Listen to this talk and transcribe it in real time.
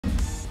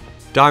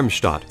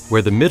Darmstadt,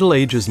 where the Middle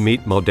Ages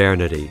meet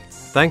modernity.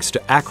 Thanks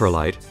to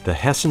ACRYLITE, the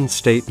Hessen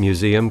State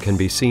Museum can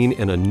be seen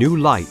in a new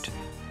light.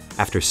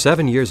 After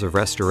 7 years of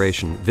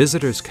restoration,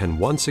 visitors can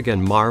once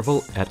again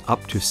marvel at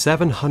up to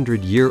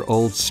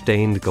 700-year-old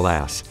stained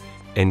glass,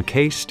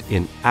 encased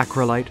in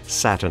ACRYLITE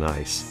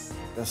Satinice.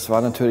 Das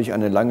war natürlich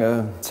eine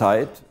lange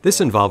Zeit.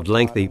 This involved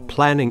lengthy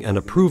planning and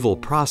approval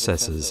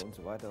processes.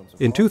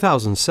 In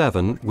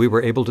 2007, we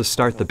were able to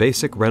start the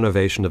basic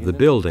renovation of the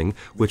building,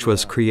 which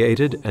was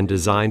created and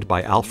designed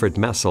by Alfred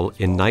Messel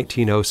in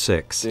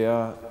 1906.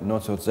 Der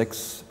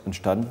 1906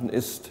 entstanden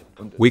ist.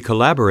 We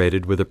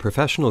collaborated with a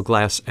professional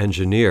glass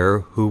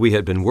engineer who we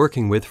had been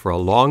working with for a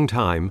long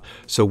time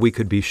so we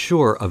could be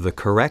sure of the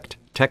correct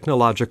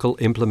technological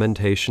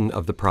implementation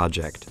of the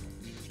project.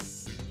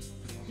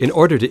 In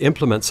order to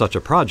implement such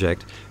a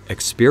project,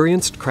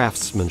 experienced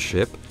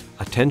craftsmanship,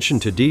 attention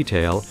to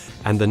detail,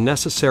 and the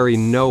necessary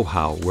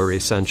know-how were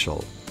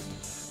essential.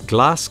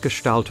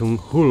 Glasgestaltung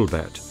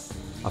Hulbert,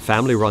 a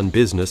family-run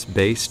business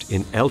based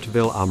in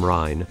Eltville am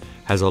Rhein,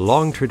 has a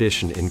long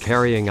tradition in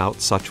carrying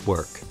out such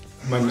work.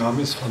 My name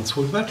is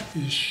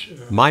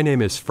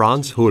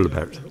Franz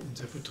Hulbert.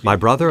 My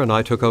brother and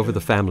I took over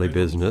the family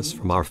business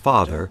from our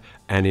father,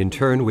 and in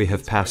turn we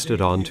have passed it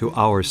on to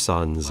our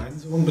sons.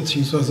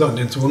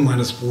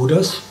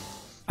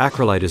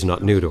 ACRYLITE is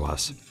not new to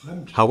us.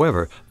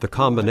 However, the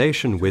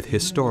combination with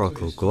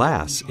historical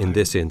glass in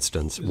this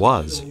instance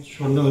was.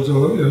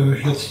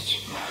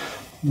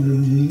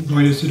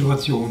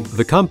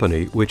 The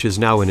company, which is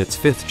now in its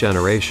 5th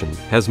generation,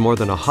 has more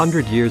than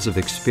 100 years of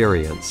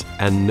experience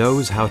and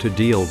knows how to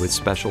deal with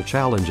special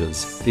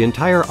challenges. The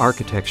entire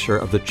architecture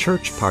of the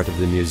church part of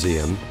the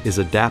museum is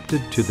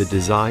adapted to the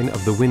design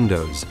of the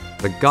windows,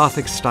 the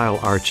Gothic-style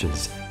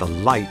arches, the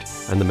light,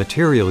 and the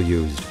material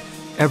used.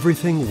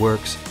 Everything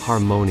works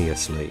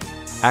harmoniously.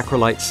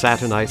 ACRYLITE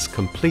Satinice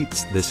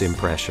completes this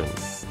impression.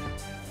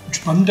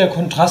 Spannender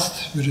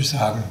Kontrast, würde ich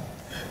sagen.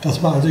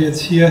 Dass man also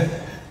jetzt hier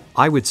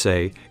I would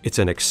say it's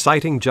an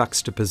exciting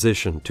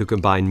juxtaposition to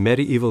combine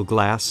medieval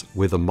glass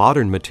with a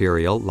modern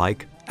material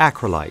like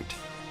ACRYLITE.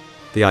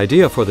 The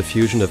idea for the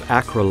fusion of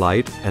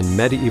ACRYLITE and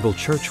medieval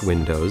church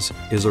windows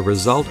is a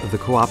result of the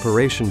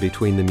cooperation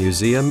between the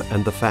museum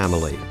and the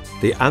family.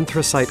 The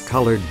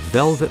anthracite-colored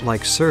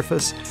velvet-like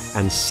surface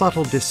and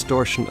subtle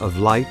distortion of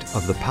light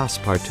of the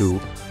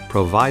Passepartout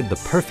provide the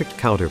perfect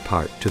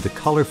counterpart to the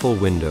colorful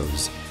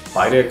windows.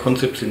 During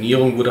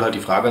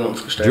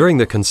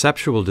the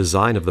conceptual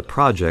design of the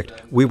project,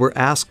 we were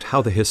asked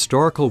how the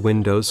historical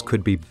windows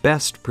could be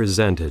best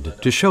presented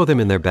to show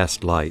them in their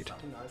best light.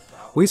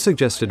 We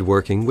suggested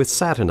working with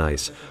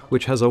Satinice,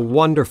 which has a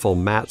wonderful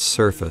matte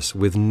surface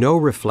with no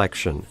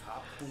reflection,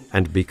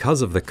 and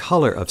because of the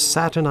color of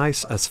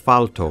Satinice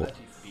Asfalto,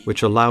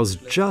 which allows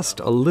just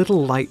a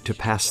little light to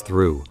pass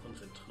through.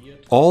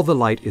 All the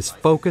light is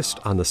focused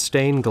on the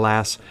stained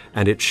glass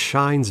and it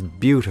shines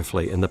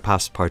beautifully in the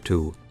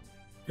Passepartout.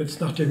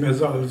 Jetzt, nachdem wir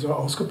sie also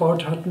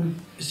ausgebaut hatten,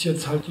 ist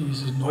jetzt halt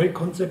diese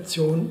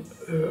Neukonzeption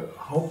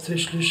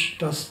hauptsächlich,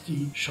 dass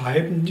die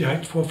Scheiben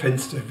direkt vor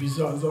Fenster, wie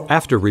sie also.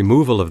 After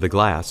removal of the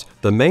glass,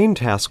 the main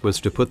task was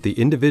to put the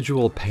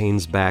individual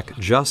panes back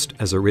just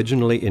as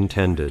originally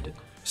intended,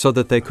 so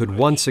that they could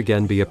once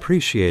again be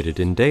appreciated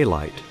in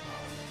daylight.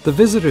 The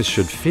visitors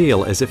should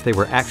feel as if they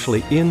were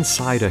actually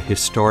inside a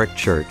historic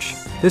church.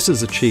 This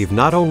is achieved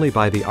not only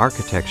by the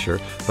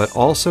architecture, but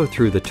also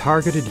through the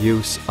targeted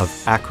use of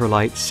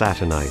ACRYLITE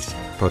Satinice,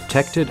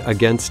 protected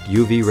against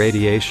UV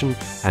radiation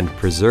and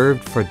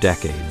preserved for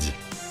decades.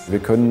 Wir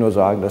können nur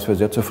sagen, dass wir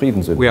sehr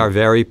zufrieden sind. We are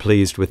very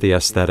pleased with the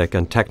aesthetic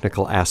and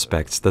technical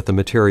aspects that the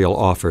material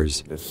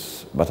offers.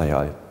 Das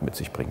Material mit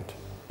sich bringt.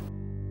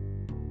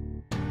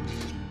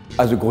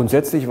 Also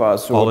grundsätzlich war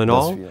es so, all in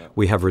all,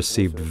 we have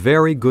received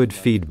very good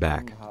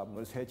feedback.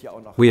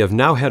 We have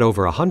now had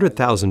over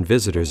 100,000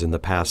 visitors in the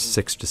past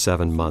 6 to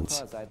 7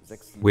 months.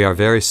 We are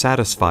very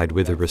satisfied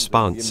with the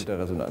response.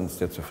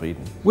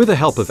 With the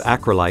help of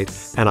ACRYLITE,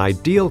 an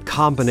ideal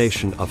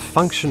combination of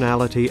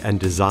functionality and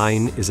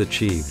design is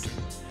achieved.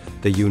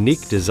 The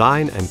unique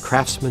design and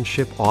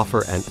craftsmanship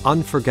offer an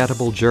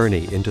unforgettable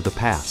journey into the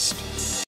past.